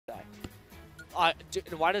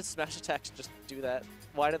Why does Smash Attacks just do that?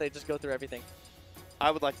 Why do they just go through everything?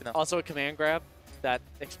 I would like to know. Also a command grab that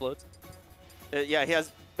explodes. Yeah, he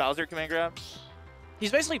has Bowser command grab.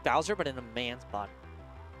 He's basically Bowser, but in a man's body.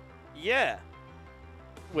 Yeah.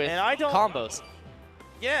 With and I don't, combos.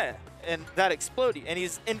 Yeah, and that exploding, and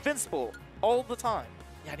he's invincible all the time.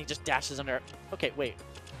 Yeah, and he just dashes under. Okay, wait.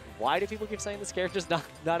 Why do people keep saying this character's not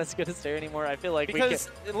as good as Terry anymore? I feel like because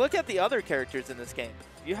look at the other characters in this game.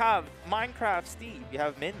 You have Minecraft Steve. You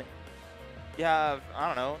have Min Min. You have, I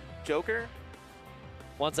don't know, Joker.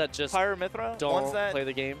 Ones that just Pyramithra. don't ones that play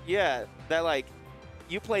the game. Yeah, that like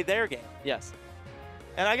you play their game. Yes.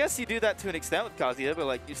 And I guess you do that to an extent with Kazuya, but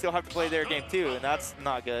like you still have to play their game too, and that's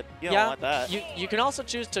not good. You don't want that. You can also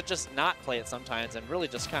choose to just not play it sometimes and really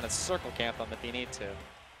just kind of circle camp them if you need to.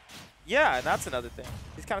 Yeah, and that's another thing.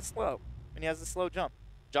 He's kind of slow, and he has a slow jump.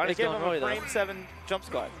 Johnny's they gave going him Roy, a frame though. 7 jump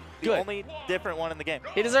squad. The Good. only different one in the game.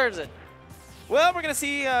 He deserves it. Well, we're going to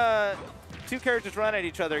see 2 characters run at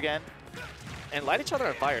each other again. And light each other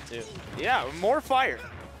on fire, too. Yeah, more fire.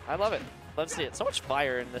 I love it. Love to see it. So much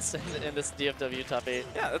fire in this DFW top 8.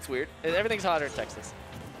 Yeah, that's weird. Everything's hotter in Texas.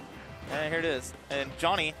 And here it is. And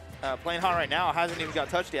Jonhy, playing hot right now, hasn't even got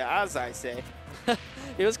touched yet, as I say.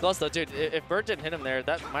 He was close, though, dude. If Bert didn't hit him there,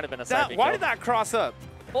 that might have been a side B Why kill. did that cross up?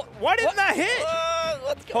 Well, why didn't that hit?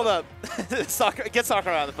 Let's go. Hold up. Get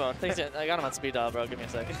Sakura on the phone. Thanks, I got him on speed dial, bro. Give me a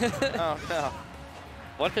second. Oh, no.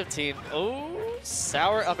 115. Oh,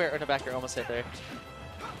 sour up air in the back air. Almost hit there.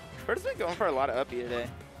 Bert's been going for a lot of uppy today.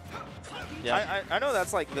 Yeah. I know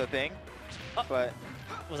that's like the thing, but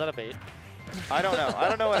Was that a bait? I don't know. I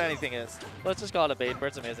don't know what anything is. Let's just call it a bait.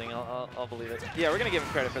 Bert's amazing. I'll believe it. Yeah, we're going to give him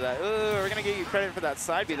credit for that. We're going to give you credit for that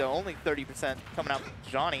side B, though. Only 30% coming out from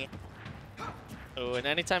Jonhy. Oh, and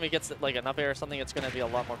anytime he gets like an up air or something, it's going to be a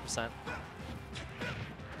lot more percent.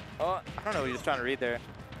 Oh, I don't know what he was trying to read there.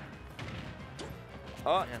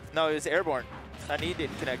 Oh, yeah. No, it was airborne. I need to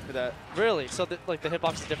connect for that. Really? So like the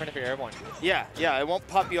hitbox is different if you're airborne? Yeah, it won't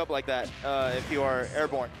pop you up like that if you are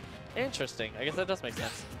airborne. Interesting. I guess that does make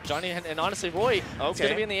sense. Jonhy and honestly, Roy, it's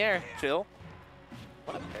going to be in the air. Chill.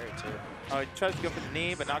 What a parry, too. Oh, he tries to go for the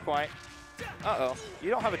knee, but not quite. Uh-oh. You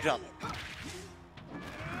don't have a jump.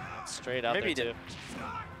 Straight out Maybe there, he too.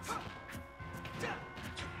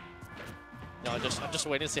 No, I'm just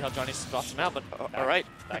waiting to see how Jonny spots him out, but all right.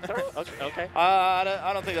 Back throw? Okay.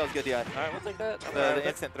 I don't think that was good yet. All right, we'll take that. The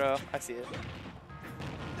instant throw. I see it.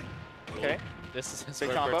 Okay. This is Big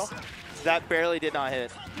where combo. Bert's- That barely did not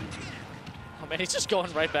hit. Oh, man, he's just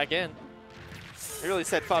going right back in. He really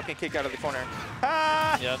said Falcon kick out of the corner.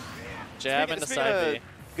 Ah! Yep. Jab into Speaking side B. of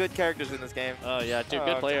good characters in this game. Oh, yeah, dude,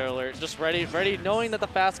 good player alert. Just ready, knowing that the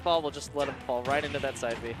fastball will just let him fall right into that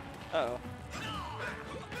side B. Uh-oh.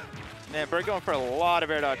 Man, Bert going for a lot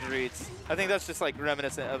of air dodge reads. I think that's just like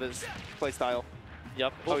reminiscent of his play style.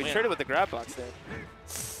 Yep. Oh, he man. traded with the grab box there.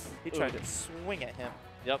 He tried to swing at him.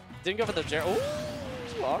 Yep. Didn't go for the Jared.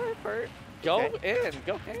 Ooh, all right, Bert. Go in.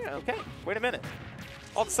 Go ham. Okay, wait a minute.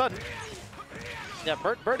 All of a sudden. Yeah,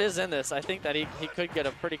 Bert is in this. I think that he could get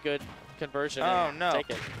a pretty good conversion. Oh, and no. Take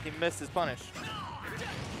it. He missed his punish.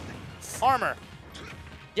 Armor.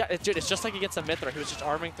 Yeah, dude, it's just like against a Mithra, who's just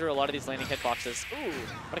arming through a lot of these landing hitboxes. Ooh,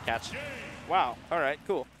 what a catch. Wow. All right,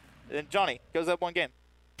 cool. And Jonny goes up 1 game.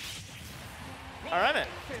 All right, man.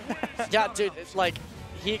 Yeah, dude, it's like,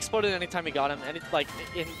 he exploded anytime he got him. And like,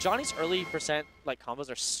 in Johnny's early percent, like, combos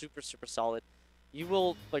are super, super solid. You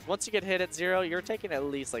will, like, once you get hit at 0, you're taking at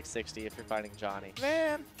least, like, 60 if you're fighting Jonny.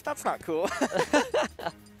 Man, that's not cool.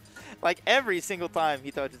 Like, every single time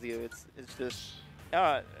he touches you, it's just,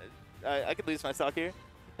 I could lose my stock here.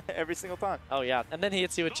 Every single time. Oh, yeah. And then he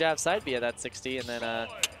hits you with jab side B at that 60, and then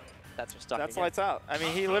that's your stock. That's again. lights out. I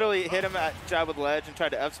mean, he literally hit him at jab with ledge and tried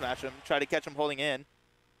to F smash him, tried to catch him holding in.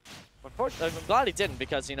 Unfortunately, I'm glad he didn't,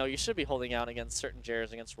 because, you know, you should be holding out against certain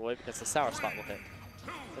Jairs against Roy because the sour spot will hit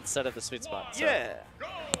instead of the sweet spot. So. Yeah.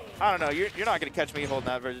 I don't know. You're not going to catch me holding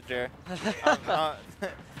that versus Jair.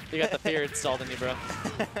 You got the fear installed in you, bro.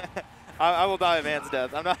 I will die a man's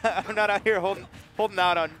death. I'm not out here holding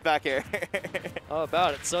out on back air. Oh,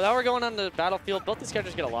 about it. So now we're going on the battlefield. Both these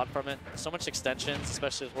characters get a lot from it. So much extensions,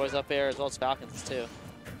 especially with Roy's up there, as well as Falcons, too.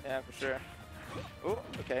 Yeah, for sure. Oh,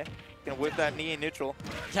 okay. Gonna whip that knee in neutral.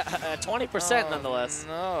 Yeah, 20% nonetheless.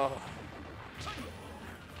 No.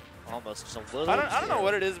 Almost just a little. I don't know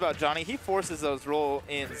what it is about Jonny. He forces those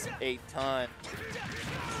roll-ins a ton.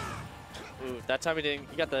 Ooh, that time he didn't.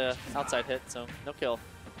 He got the outside hit, so no kill.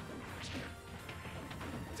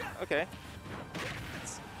 Okay.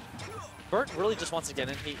 Bert really just wants to get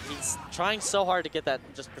in. He's trying so hard to get that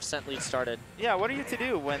just percent lead started. Yeah, what are you to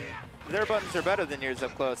do when their buttons are better than yours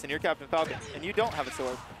up close, and you're Captain Falcon, and you don't have a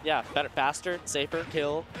sword. Yeah, better, faster, safer,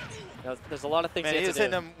 kill. You know, there's a lot of things Man, you he have was to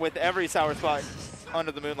do. hitting him with every sour spot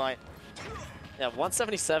under the moonlight. Yeah,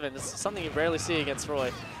 177 is something you rarely see against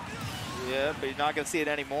Roy. Yeah, but you're not going to see it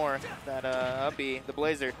anymore. That up B, the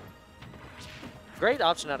Blazer. Great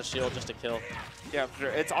option out of shield just to kill. Yeah, for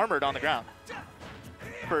sure. It's armored on the ground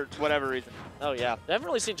for whatever reason. Oh, yeah. I haven't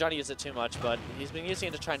really seen Jonhy use it too much, but he's been using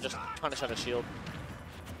it to try and just punish out of shield.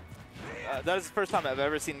 That is the first time I've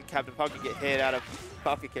ever seen Captain Falcon get hit out of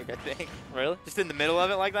Falcon kick, I think. Really? Just in the middle of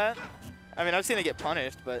it like that. I mean, I've seen it get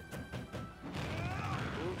punished, but...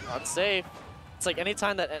 Ooh, unsafe. It's like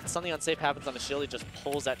anytime that something unsafe happens on the shield, he just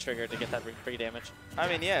pulls that trigger to get that free damage. I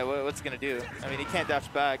mean, yeah, what's he going to do? I mean, he can't dash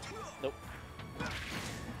back. Nope.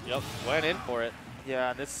 Yep, went in for it.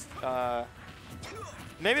 Yeah, this...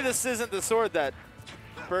 maybe this isn't the sword that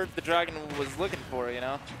Bert the Dragon was looking for, you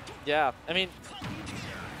know? Yeah, I mean,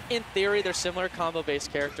 in theory, they're similar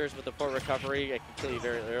combo-based characters with the port recovery. I can kill you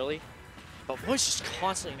very early. But Roy's just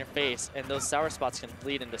constantly in your face, and those sour spots can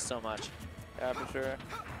bleed into so much. Yeah, for sure.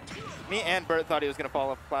 Me and Bert thought he was going to fall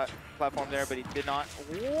off platform there, but he did not.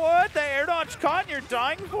 What? The air dodge caught and you're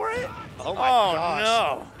dying for it? Oh my gosh.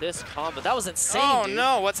 No. This combo, that was insane, Oh dude.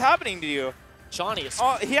 no, what's happening to you? Jonhy is...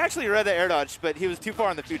 Oh, he actually read the air dodge, but he was too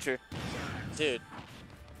far in the future. Dude.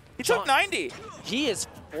 He took 90. He is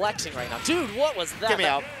flexing right now. Dude, what was that? Get me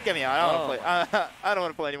out. Get me out. I don't want to play. I don't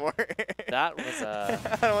want to play anymore. That was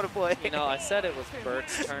I don't want to play. You know, I said it was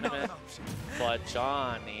Bert's tournament, but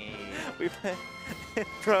Jonhy...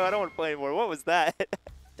 Bro, I don't want to play anymore. What was that?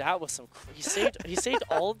 That was some... He saved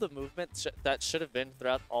all of the movement that should have been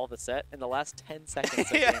throughout all the set in the last 10 seconds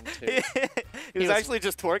of Yeah, game 2. he was actually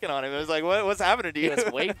just twerking on him. It was like, what's happening to He you? was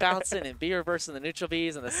weight bouncing and B reversing the neutral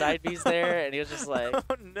Bs and the side Bs there, and he was just like...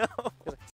 Oh, no.